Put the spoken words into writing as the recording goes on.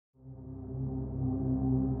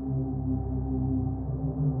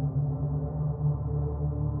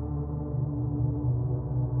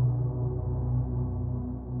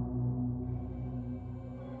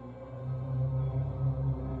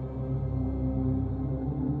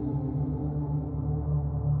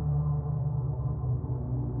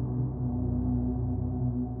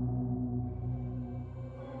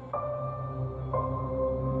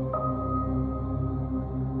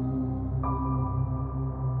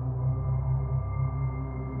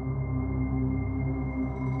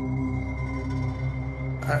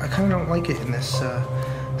I kind of don't like it in this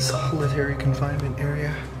solitary confinement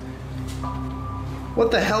area.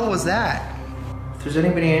 What the hell was that? If there's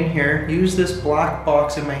anybody in here, use this black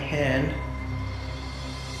box in my hand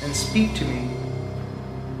and speak to me.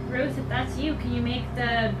 Ruth, if that's you, can you make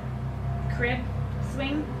the crib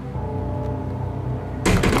swing?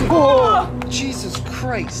 Oh, Jesus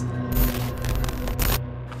Christ.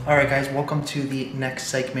 Alright guys, welcome to the next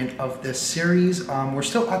segment of this series. We're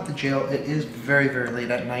still at the jail. It is very, very late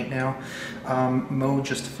at night now. Mo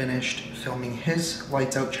just finished filming his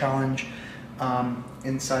lights out challenge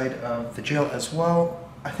inside of the jail as well.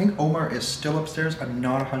 I think Omar is still upstairs. I'm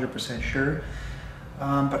not 100% sure.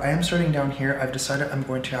 But I am starting down here. I've decided I'm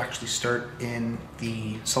going to actually start in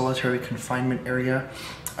the solitary confinement area.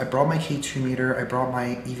 I brought my K2 meter. I brought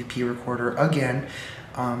my EVP recorder again.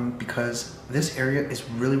 Because this area is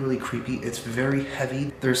really, really creepy. It's very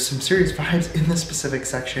heavy. There's some serious vibes in this specific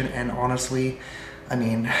section, and honestly, I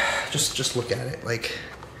mean, just look at it. Like,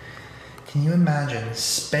 can you imagine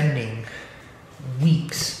spending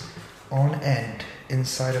weeks on end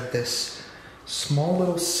inside of this small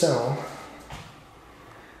little cell?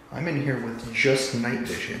 I'm in here with just night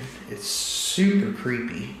vision. It's super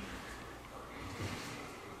creepy.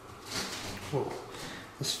 Whoa.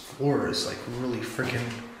 This floor is like really freaking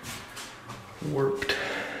warped.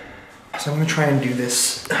 So I'm gonna try and do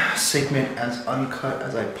this segment as uncut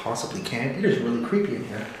as I possibly can. It is really creepy in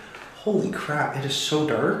here. Holy crap, it is so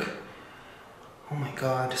dark. Oh my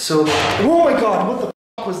god. So, oh my god, what the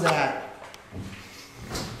fuck was that?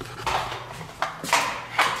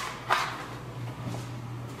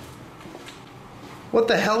 What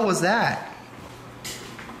the hell was that?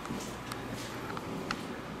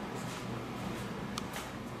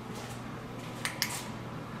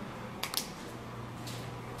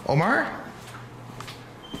 Omar?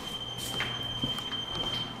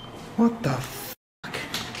 What the fuck?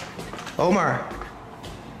 Omar?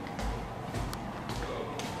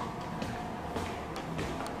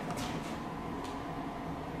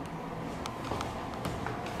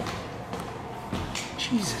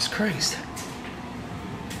 Jesus Christ.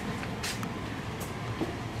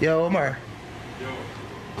 Yo, Omar. Yo.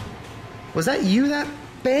 Was that you that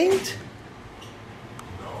banged?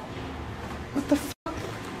 No. What the fuck?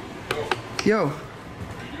 Yo.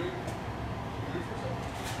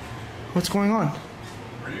 What's going on?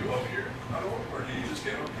 Are you up here? Or did you just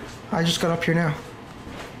get up here? I just got up here now.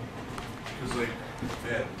 Because, like,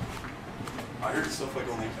 man, I heard stuff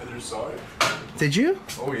like on the other side. Did you?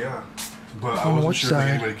 Oh, yeah. But I On wasn't which sure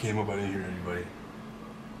side? if anybody came up. I didn't hear anybody.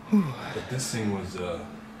 But this thing was,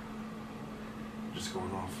 just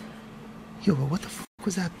going off. Yo, but what the fuck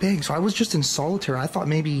was that bang? So I was just in solitary. I thought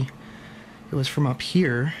maybe it was from up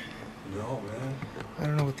here. No, man. I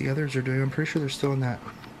don't know what the others are doing. I'm pretty sure they're still in that,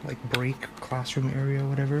 like, break classroom area or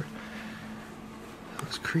whatever. That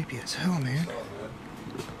was creepy as hell, man.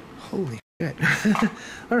 Holy shit.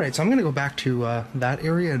 Alright, so I'm gonna go back to that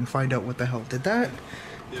area and find out what the hell did that.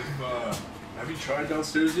 Have you tried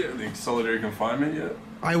downstairs yet? The solitary confinement yet?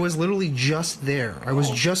 I was literally just there. I was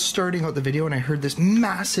just starting out the video and I heard this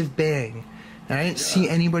massive bang. And I didn't see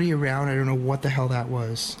anybody around. I don't know what the hell that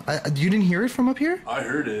was. You didn't hear it from up here? I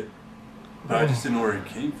heard it. But I just didn't know where it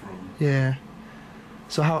came from. Yeah.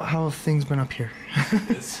 So how have things been up here?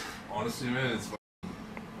 It's, honestly, man, it's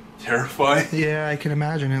terrifying. Yeah, I can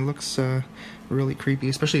imagine. It looks really creepy,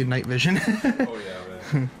 especially in night vision. Oh,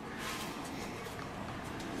 yeah, man.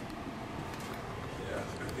 Yeah,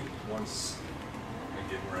 I think once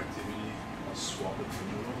I get more activity, I'll swap it for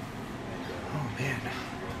new one. Oh, man.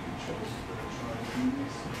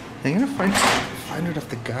 I'm gonna find out if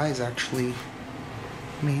the guys actually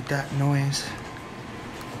made that noise.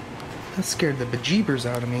 That scared the bejeebers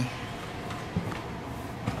out of me.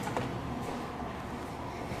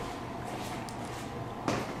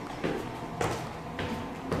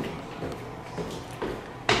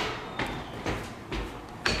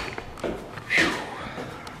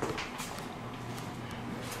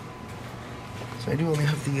 So I do only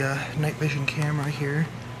have the night vision camera here.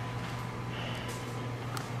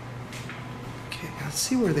 Okay, let's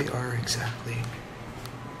see where they are exactly.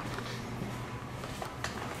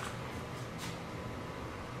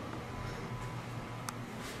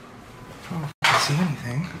 I don't know if I can see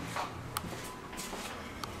anything.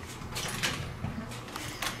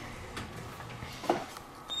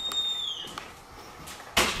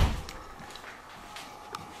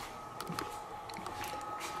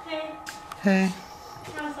 Hey.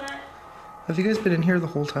 How's that? Have you guys been in here the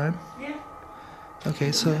whole time? Yeah.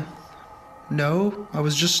 Okay, so... No, I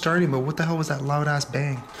was just starting, but what the hell was that loud-ass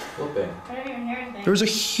bang? What bang? I don't even hear anything. There was a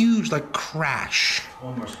huge, like, crash.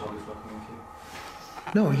 Omar's probably fucking with you.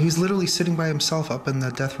 No, he's literally sitting by himself up in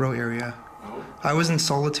the death row area. Oh? I was in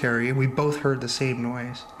solitary and we both heard the same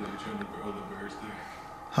noise. Yeah, we turned the bears there.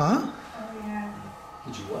 Huh? Oh yeah.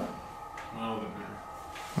 Did you what? Oh, the bear.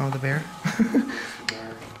 Oh, the bear? The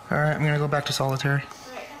bear. Alright, I'm gonna go back to solitary.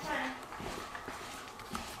 Alright, have fun.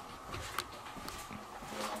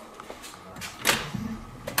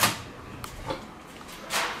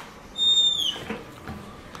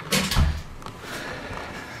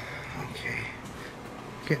 Okay.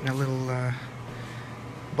 Getting a little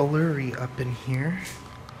blurry up in here.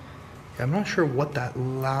 Yeah, I'm not sure what that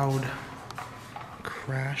loud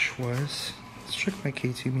crash was. Let's check my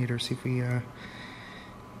K2 meter, see if we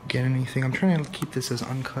get anything. I'm trying to keep this as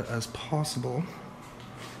uncut as possible.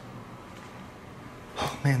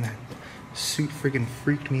 Oh man, that suit friggin'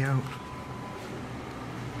 freaked me out.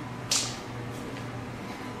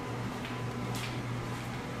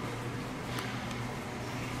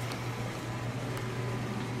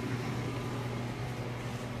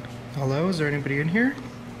 Hello, is there anybody in here?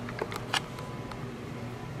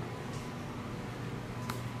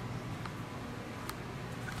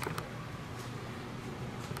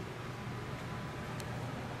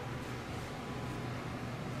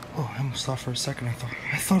 Oh, I almost thought for a second, I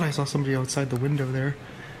thought I saw somebody outside the window there.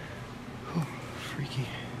 Oh, freaky.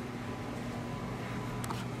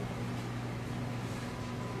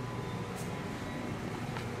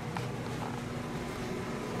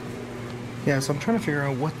 Yeah, so I'm trying to figure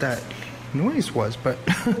out what that noise was, but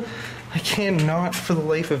I cannot for the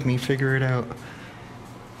life of me figure it out.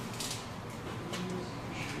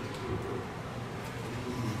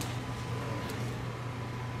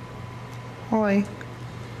 Hi.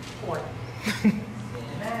 What?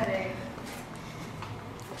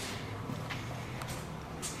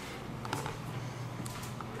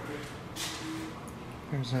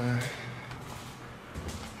 There's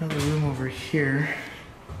another room over here.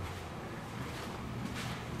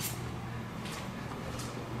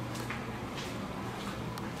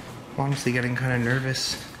 I'm honestly getting kind of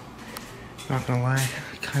nervous. Not gonna lie,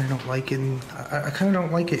 I kind of don't like it. I kind of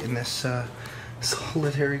don't like it in this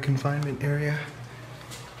solitary confinement area.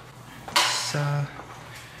 It's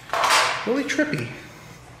really trippy.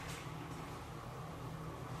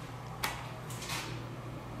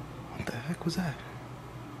 What the heck was that?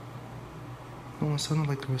 It almost sounded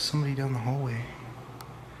like there was somebody down the hallway.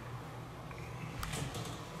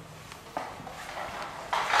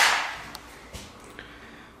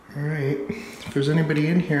 Alright, if there's anybody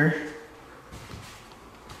in here.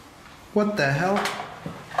 What the hell?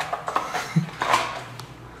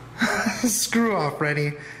 Screw off,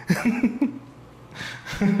 Reddy.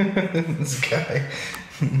 This guy.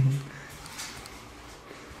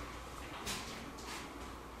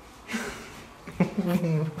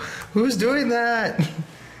 Who's doing that?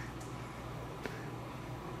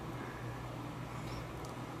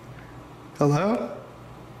 Hello?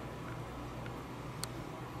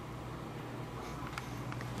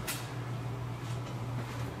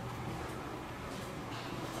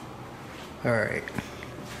 Alright.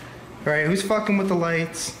 Alright, who's fucking with the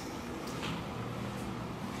lights?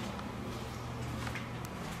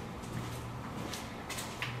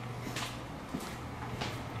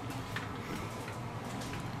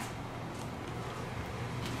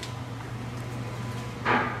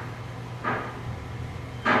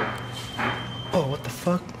 Oh, what the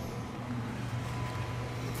fuck?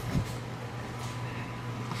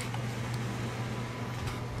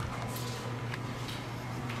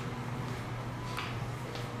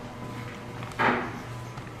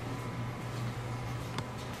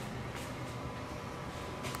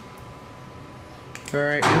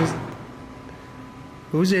 Alright,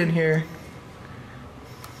 who's in here?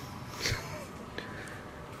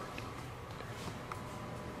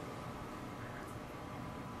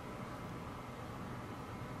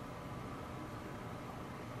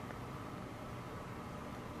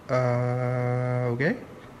 Okay.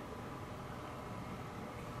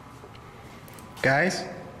 Guys?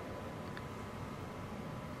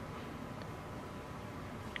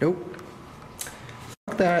 Nope.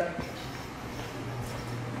 Fuck that.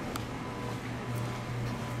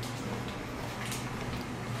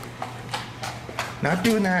 Not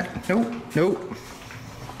doing that. Nope. Nope.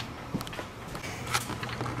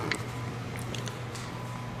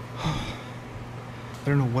 I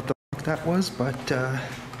don't know what the fuck that was, but those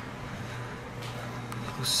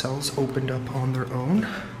cells opened up on their own.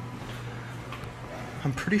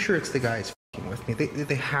 I'm pretty sure it's the guys fucking with me.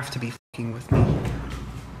 They have to be fucking with me.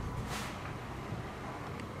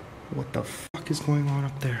 What the fuck is going on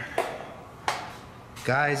up there?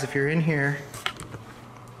 Guys, if you're in here.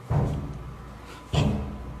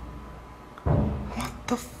 What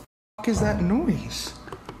is that noise?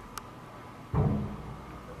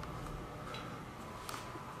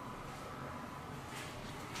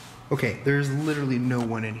 Okay, there's literally no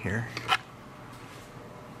one in here.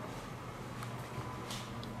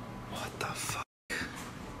 What the fuck?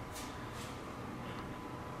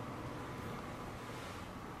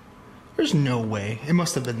 There's no way. It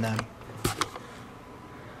must have been them.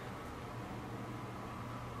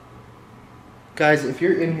 Guys, if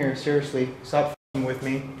you're in here, seriously, stop f***ing with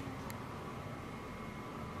me.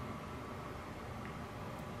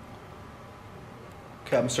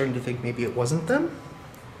 Okay, I'm starting to think maybe it wasn't them.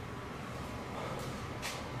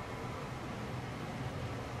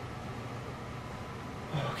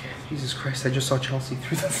 Okay, Jesus Christ, I just saw Chelsea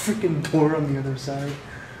through the freaking door on the other side.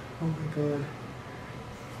 Oh my god.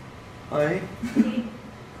 Hi.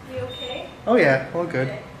 You okay? Oh yeah, all good.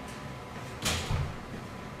 Okay.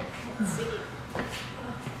 Let's see.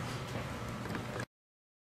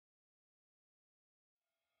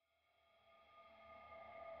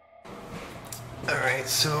 Alright,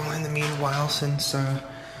 so in the meanwhile, since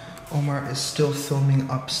Omar is still filming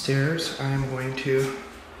upstairs, I'm going to...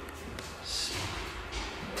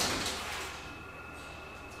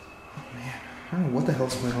 Oh man, I don't know what the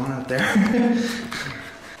hell's going on out there.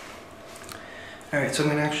 Alright, so I'm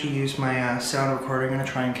going to actually use my sound recorder. I'm going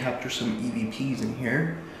to try and capture some EVPs in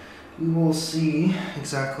here. We will see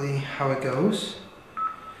exactly how it goes.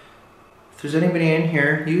 If there's anybody in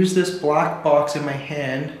here, use this black box in my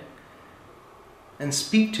hand and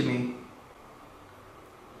speak to me.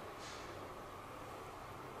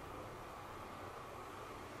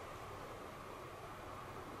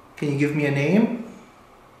 Can you give me a name?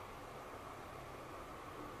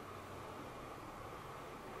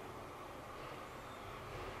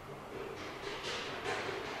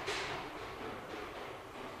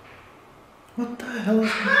 What the hell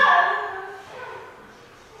is that?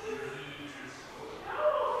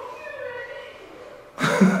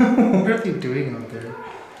 What are they doing out there? If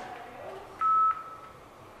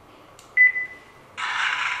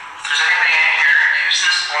there's anybody in here, use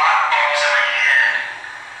this black box in my hand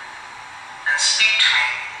and speak to me.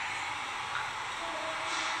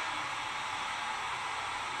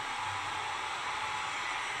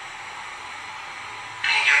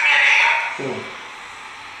 Can you give me a name? Cool.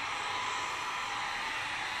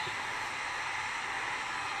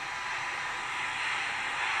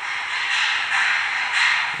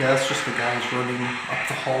 Yeah, that's just the guys running up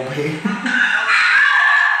the hallway.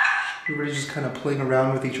 Everybody's just kind of playing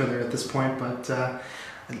around with each other at this point, but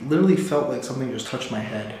it literally felt like something just touched my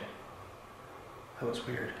head. That was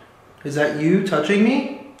weird. Is that you touching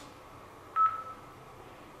me?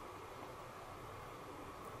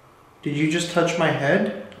 Did you just touch my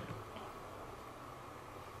head?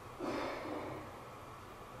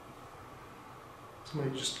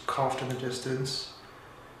 Somebody just coughed in the distance.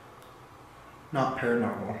 Not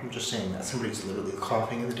paranormal, I'm just saying that. Somebody's literally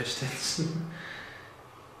coughing in the distance. Did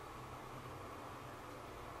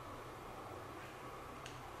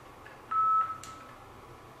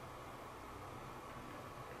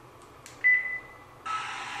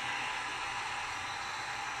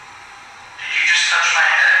you just touch my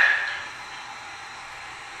head?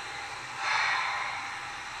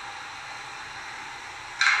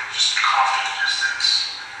 Just coughed in the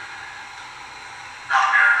distance. Not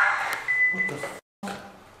paranormal. What the fuck?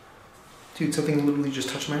 Dude, something literally just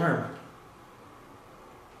touched my arm.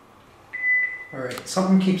 Alright,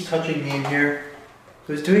 something keeps touching me in here.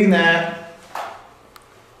 Who's doing that?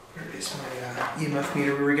 Where is my EMF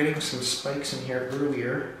meter? We were getting some spikes in here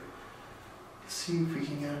earlier. Let's see if we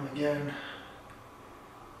can get them again.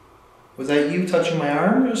 Was that you touching my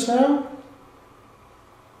arm just now?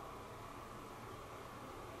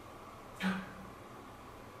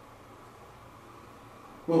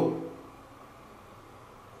 Whoa.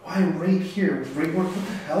 Why right here? Right where, what the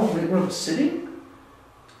hell? Right where I'm sitting?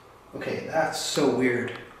 Okay, that's so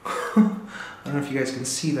weird. I don't know if you guys can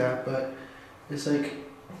see that, but it's like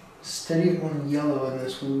steady on yellow in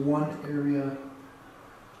this one area.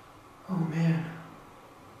 Oh man.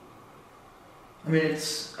 I mean,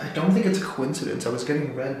 I don't think it's a coincidence. I was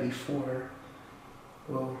getting red before.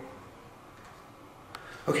 Whoa.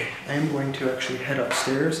 Okay, I am going to actually head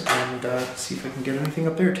upstairs and see if I can get anything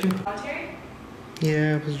up there too. Voluntary?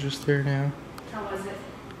 Yeah, it was just there now. How was it?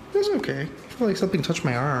 It was okay. I feel like something touched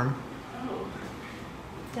my arm. Oh.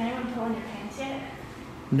 Did anyone pull on your pants yet?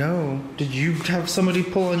 No. Did you have somebody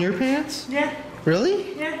pull on your pants? Yeah.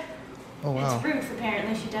 Really? Yeah. Oh wow. It's Ruth,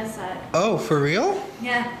 apparently. She does that. Oh, for real?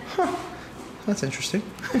 Yeah. Huh. That's interesting.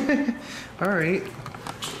 Alright.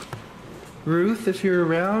 Ruth, if you're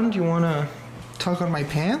around, you wanna talk on my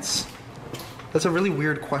pants? That's a really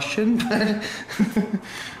weird question, but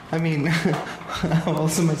I mean, how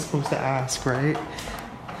else am I supposed to ask, right?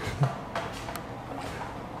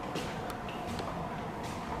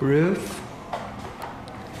 Ruth?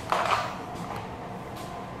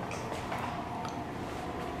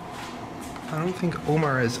 I don't think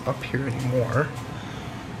Omar is up here anymore.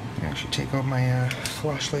 I actually take out my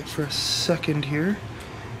flashlight for a second here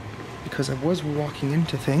because I was walking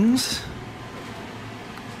into things.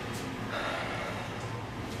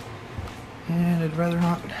 And I'd rather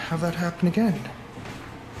not have that happen again.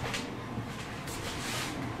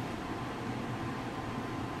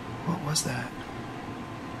 What was that?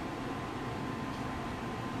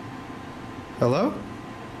 Hello?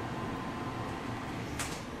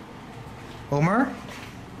 Omar?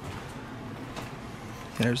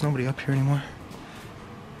 Yeah, there's nobody up here anymore.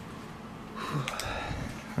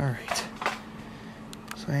 Alright.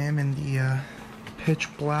 So I am in the pitch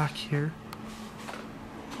black here.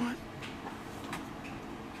 What?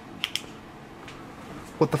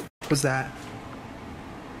 What the f was that?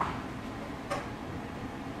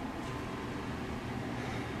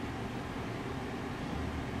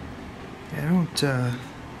 I don't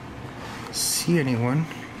see anyone.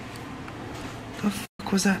 The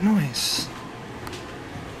fuck was that noise?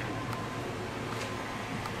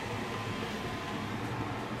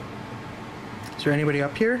 Is there anybody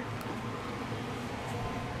up here?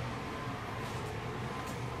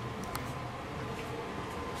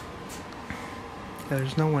 Yeah,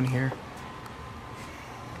 there's no one here.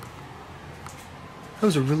 That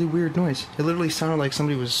was a really weird noise. It literally sounded like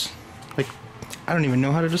somebody was, like, I don't even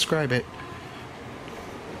know how to describe it.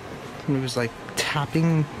 Somebody was like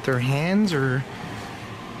tapping their hands, or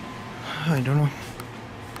I don't know.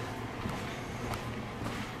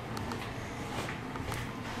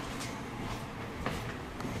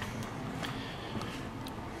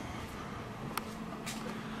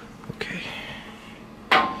 Okay.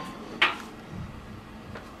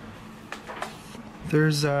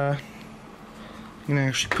 There's I'm gonna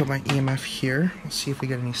actually put my EMF here. Let's see if we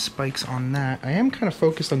get any spikes on that. I am kind of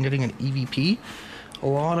focused on getting an EVP. A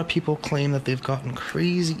lot of people claim that they've gotten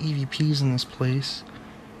crazy EVPs in this place.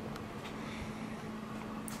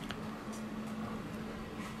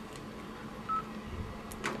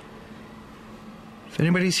 If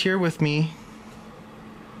anybody's here with me,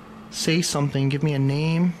 say something, give me a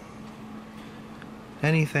name,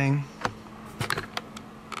 anything.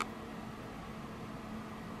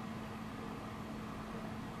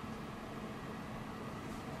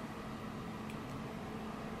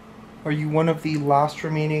 Are you one of the last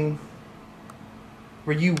remaining...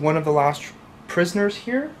 Were you one of the last prisoners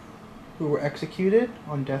here who were executed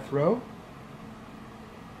on death row?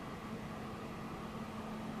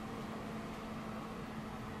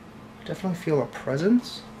 I definitely feel a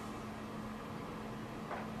presence.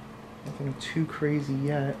 Nothing too crazy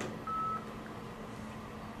yet.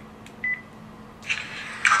 If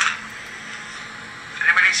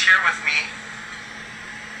anybody's here with me,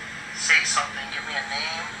 say something, give me a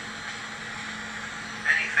name.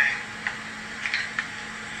 Anything.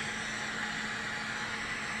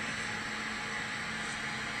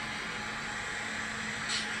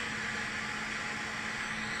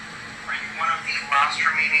 Are you one of the last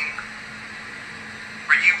remaining...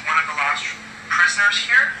 Were you one of the last prisoners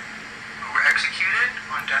here who were executed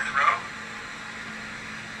on death row?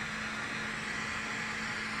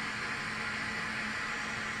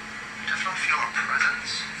 I definitely feel a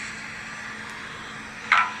presence.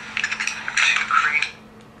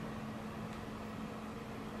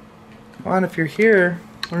 Come on, if you're here,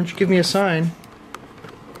 why don't you give me a sign?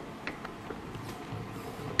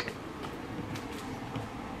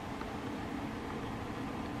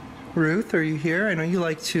 Ruth, are you here? I know you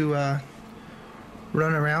like to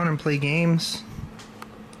run around and play games.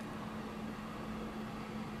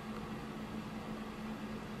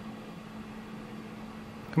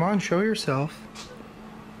 Come on, show yourself.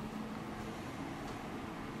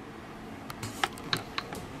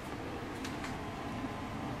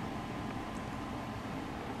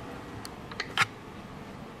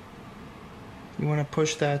 You want to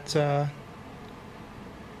push that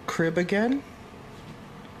crib again?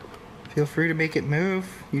 Feel free to make it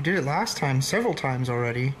move. You did it last time, several times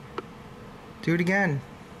already. Do it again.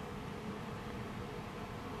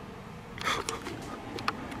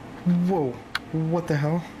 Whoa, what the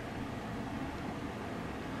hell?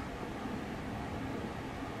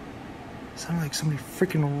 Sounded like somebody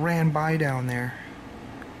freaking ran by down there.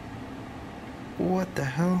 What the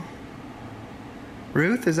hell?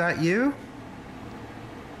 Ruth, is that you?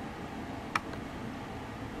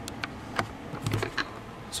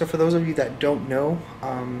 So for those of you that don't know,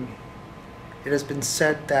 It has been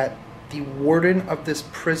said that the warden of this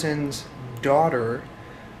prison's daughter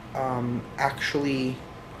actually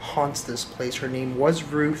haunts this place. Her name was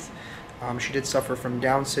Ruth. She did suffer from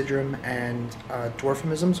Down syndrome and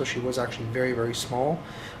dwarfism, so she was actually very, very small.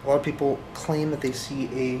 A lot of people claim that they see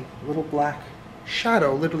a little black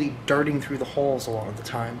shadow literally darting through the halls a lot of the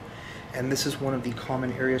time. And this is one of the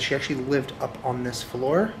common areas. She actually lived up on this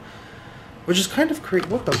floor, which is kind of crazy.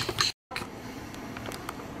 What the f***?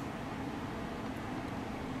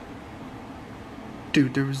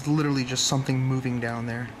 Dude, there was literally just something moving down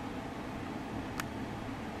there.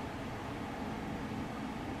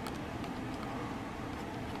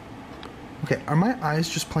 Okay, are my eyes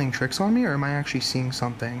just playing tricks on me, or am I actually seeing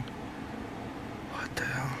something? What the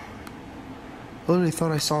hell? I literally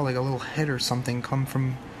thought I saw like a little head or something come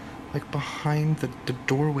from like behind the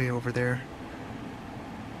doorway over there.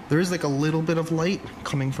 There is like a little bit of light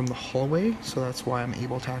coming from the hallway, so that's why I'm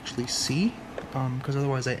able to actually see. Because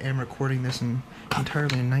otherwise I am recording this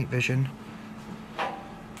entirely in night vision.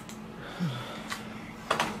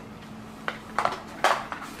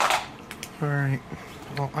 Alright,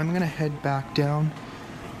 well, I'm gonna head back down,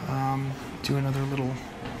 do another little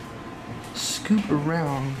scoop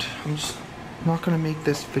around. I'm just not gonna make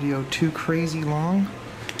this video too crazy long,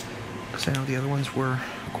 because I know the other ones were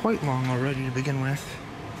quite long already to begin with.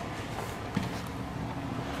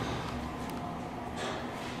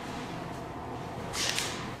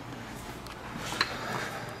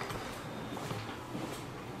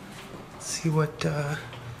 See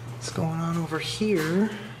what's going on over here.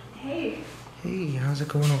 Hey. Hey, how's it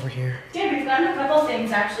going over here? Dude, we've gotten a couple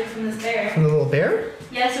things actually from this bear. From the little bear?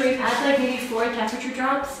 Yeah, so we've had like maybe 4 temperature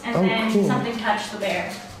drops, and then cool. something touched the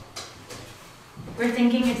bear. We're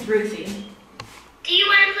thinking it's Ruthie. Do you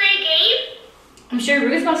want to play a game? I'm sure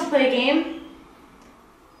Ruth wants to play a game.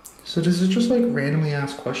 So does it just like randomly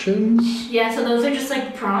ask questions? Yeah, so those are just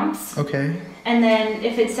like prompts. Okay. And then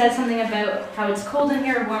if it says something about how it's cold in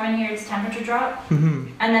here or warm in here, it's temperature drop.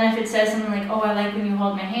 Mm-hmm. And then if it says something like, oh, I like when you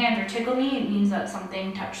hold my hand or tickle me, it means that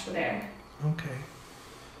something touched the bear. Okay.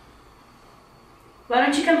 Why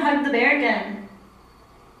don't you come hug the bear again?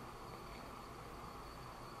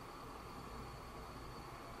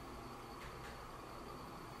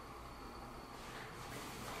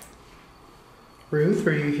 Ruth,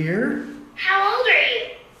 are you here? How old are you?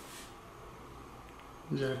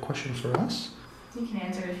 Is that a question for us? You can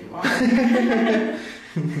answer if you want.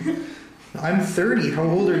 I'm 30. How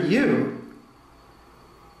old are you?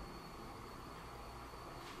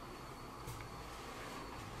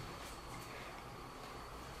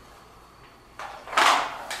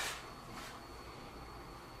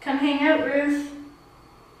 Come hang out, Ruth.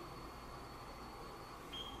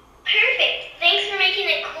 Perfect. Thanks for making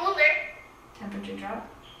it colder. Temperature drop.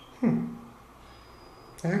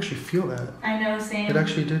 I actually feel that. I know, same. It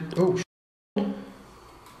actually did. Oh,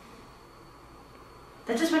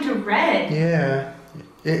 That just went to red. yeah.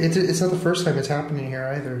 It's not the first time it's happening here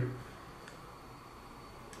either.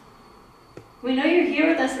 We know you're here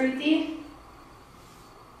with us, Ruthie.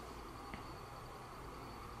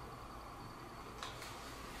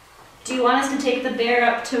 Do you want us to take the bear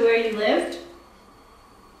up to where you lived?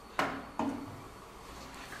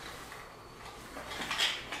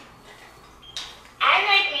 I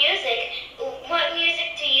like music. What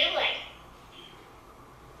music do you like?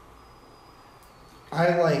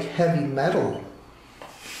 I like heavy metal.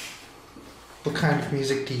 What kind of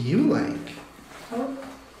music do you like? Oh.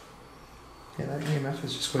 Yeah, that EMF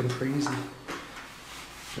is just going crazy.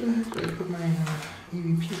 Where the heck did I put my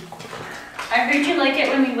EVP recorder? I heard you like it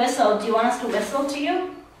when we whistle. Do you want us to whistle to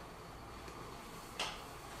you?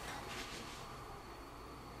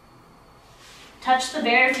 Touch the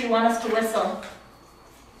bear if you want us to whistle.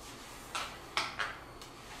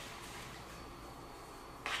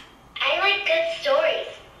 I like good stories.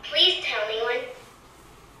 Please tell me one.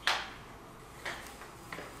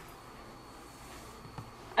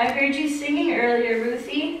 I heard you singing earlier,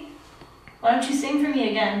 Ruthie. Why don't you sing for me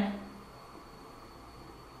again?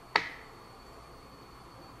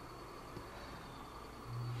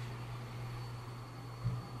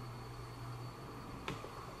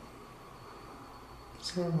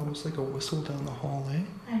 It's almost like a whistle down the hall, eh?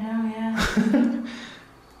 I know, yeah.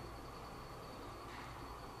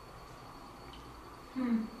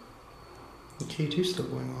 The K2's still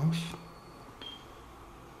going off.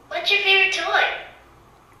 What's your favorite toy?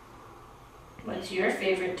 What's your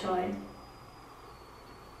favorite toy?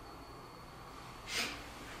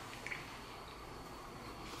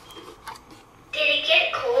 Did it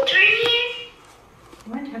get colder in here?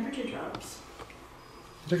 What temperature drops?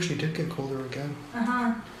 It actually did get colder again.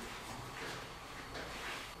 Uh-huh.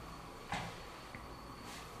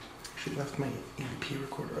 actually left my EP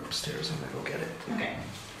recorder upstairs. I'm gonna go get it. Okay.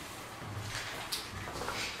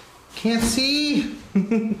 Can't see!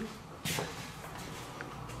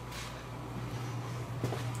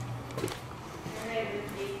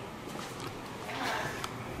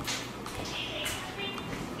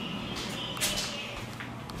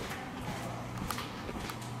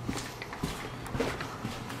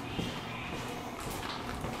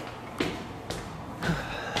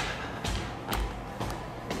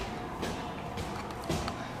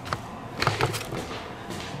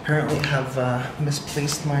 Apparently have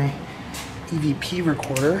misplaced my EVP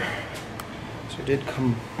recorder, so I did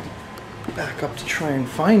come back up to try and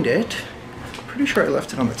find it. Pretty sure I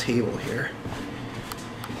left it on the table here.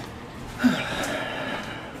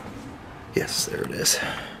 Yes, there it is.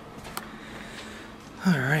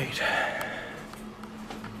 All right.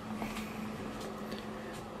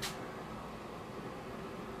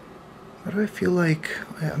 Why do I feel like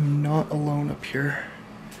I am not alone up here?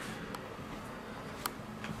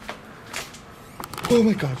 Oh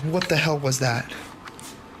my god, what the hell was that?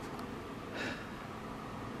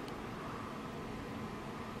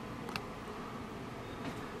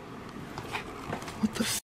 What the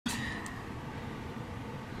f?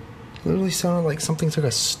 Literally sounded like something took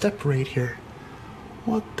a step right here.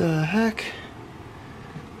 What the heck?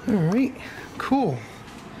 Alright, cool.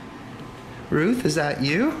 Ruth, is that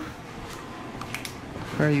you?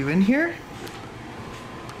 Are you in here?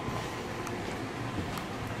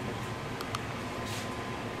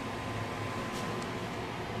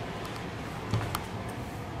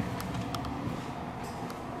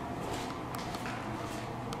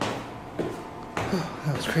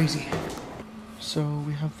 That was crazy. So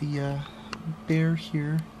we have the bear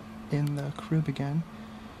here in the crib again.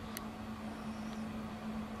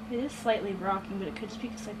 It is slightly rocking, but it could just be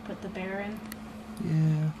because I put the bear in.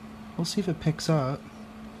 Yeah, we'll see if it picks up.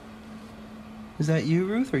 Is that you,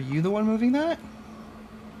 Ruth? Are you the one moving that?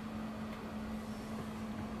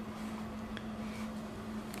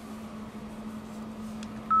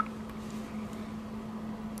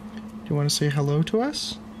 Do you want to say hello to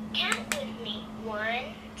us? Count with me. 1,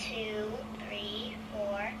 2, 3,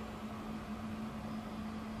 4.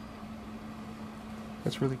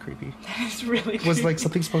 That's really creepy. That is really creepy. Was like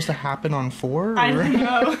something supposed to happen on 4? I don't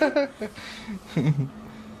know.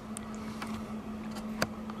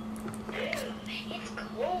 It's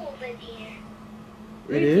cold in here.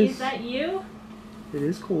 It Ruthie, is. is that you? It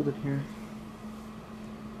is cold in here.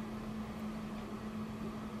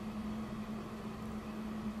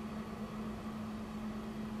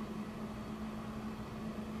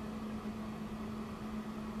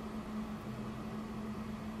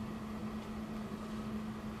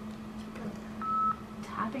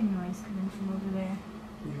 Tapping noise coming from over there.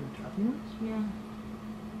 You hear a tapping noise? Yeah.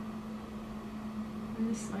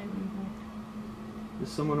 Really slightly, but...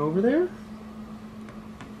 Is someone over there?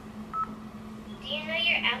 Do you know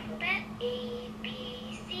your alphabet? A, B,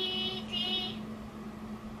 C, D.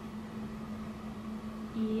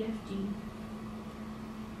 E, F, G.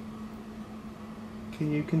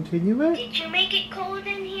 Can you continue it? Did you make it cold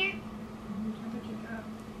in here?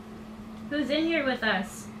 Who's in here with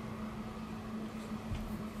us?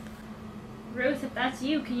 Ruth, if that's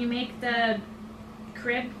you, can you make the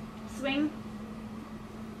crib swing?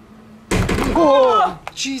 Oh,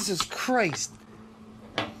 Jesus Christ.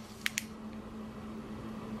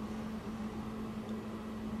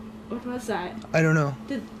 What was that? I don't know.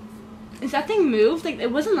 Is that thing moved? Like,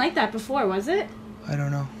 it wasn't like that before, was it? I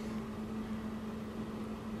don't know.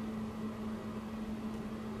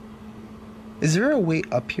 Is there a way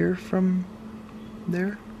up here from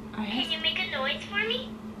there? Can you make a noise for me?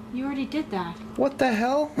 You already did that. What the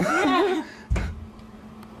hell? Yeah.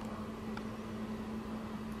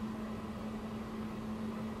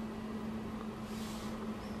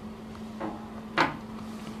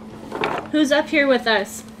 Who's up here with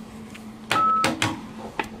us?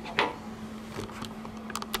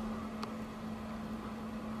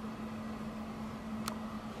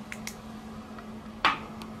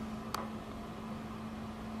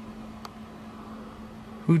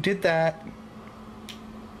 Who did that?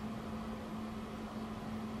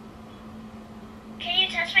 Can you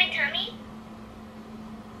touch my tummy?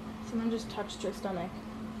 Someone just touched your stomach.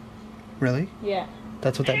 Really? Yeah.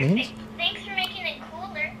 That's what that means? Perfect. Thanks for making it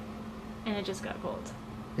cooler. And it just got cold.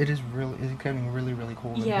 It is really, it's getting really, really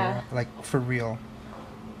cold in Yeah. here. Like, for real.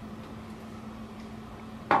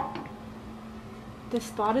 The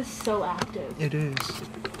spot is so active. It is.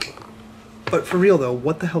 But for real though,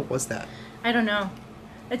 what the hell was that? I don't know.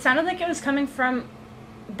 It sounded like it was coming from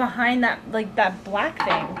behind that, like, that black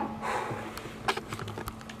thing.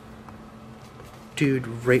 Dude,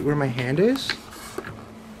 right where my hand is?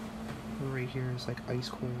 Right here is like ice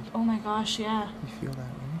cold. Oh my gosh, yeah. You feel that,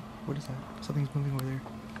 right? What is that? Something's moving over there.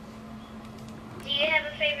 Do you have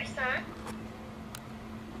a favorite song?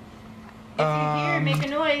 If you're here, make a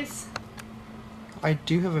noise. I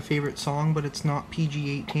do have a favorite song, but it's not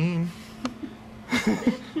PG-18.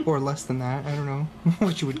 Or less than that. I don't know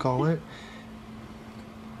what you would call it.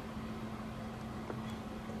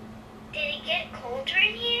 Did it get colder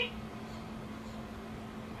in here?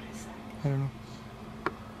 I don't know.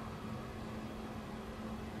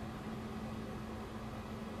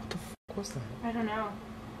 What the fuck was that? I don't know.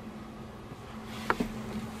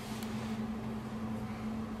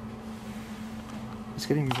 It's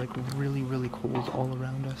getting like really, really cold all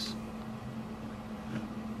around us.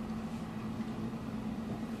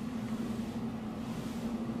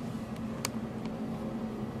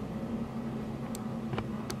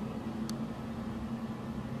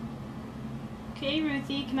 Okay,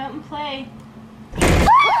 Ruthie, come out and play.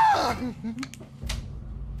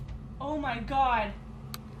 Oh my god.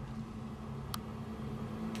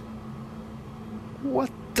 What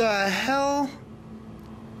the hell?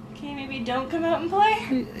 Okay, maybe don't come out and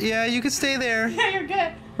play. Yeah, you could stay there. Yeah, you're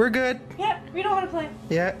good. We're good. Yeah, we don't want to play.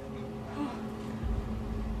 Yeah.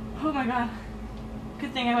 Oh my god.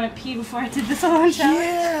 Good thing I went to pee before I did this all on challenge.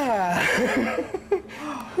 Yeah.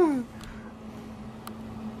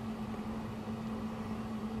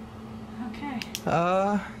 Okay.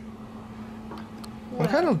 I'm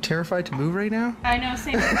kind of terrified to move right now. I know,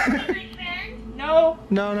 same. My friend? No,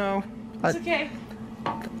 No. it's okay.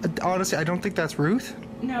 Honestly, I don't think that's Ruth.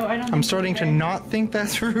 No, I don't think I'm so starting to either. not think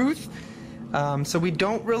that's Ruth. So we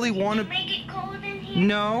don't really want to. Make it cold in here?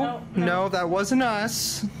 No, No. that wasn't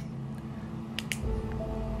us.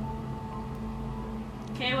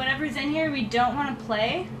 Okay, whatever's in here, we don't want to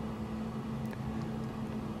play.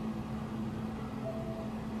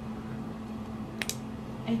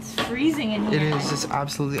 It's freezing in It here. is. It's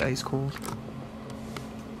absolutely ice cold.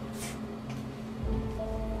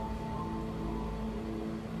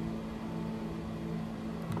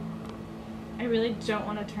 I really don't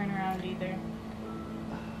want to turn around either.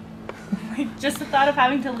 Like, just the thought of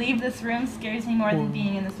having to leave this room scares me more than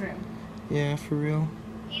being in this room. Yeah, for real.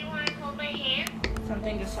 Do you want to hold my hand?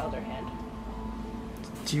 Something just held her hand.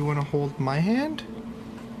 Do you want to hold my hand?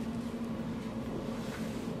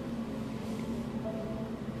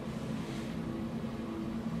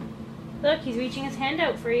 Look, he's reaching his hand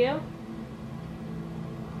out for you.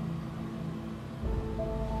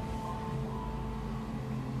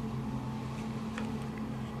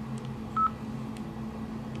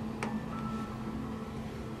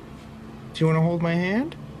 Do you want to hold my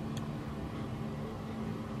hand?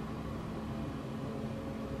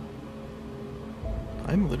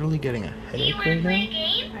 I'm literally getting a Do you headache want to right play a now.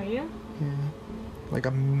 game? Are you? Yeah. Like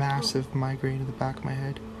a massive migraine to the back of my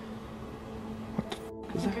head. What the fuck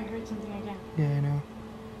I is think that? I heard something again. Yeah, I know.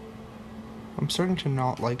 I'm starting to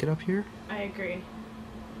not like it up here. I agree.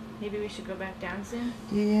 Maybe we should go back down soon?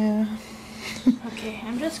 Yeah. Okay,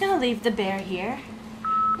 I'm just gonna leave the bear here.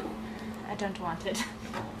 I don't want it.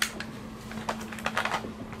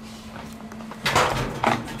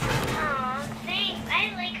 Aw, thanks.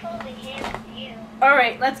 I like holding hands with you.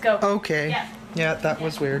 Alright, let's go. Okay. Yeah. Yeah, that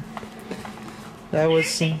was weird. That was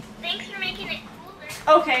Thanks for making it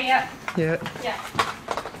cooler. Okay, yeah. yeah, Yeah.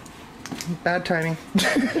 bad timing.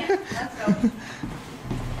 Yeah, let's go.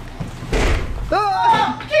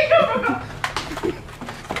 Ah! Okay, go.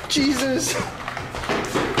 Jesus.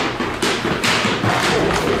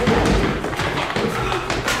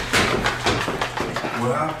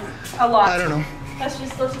 What happened? A lot. I don't know. Let's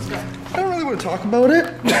just go. I don't really want to talk about it.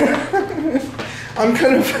 I'm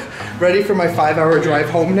kind of ready for my 5-hour drive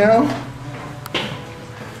home now.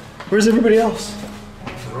 Where's everybody else?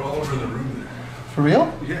 They're all over the room For real?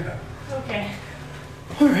 there. Yeah. Okay.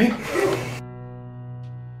 All right.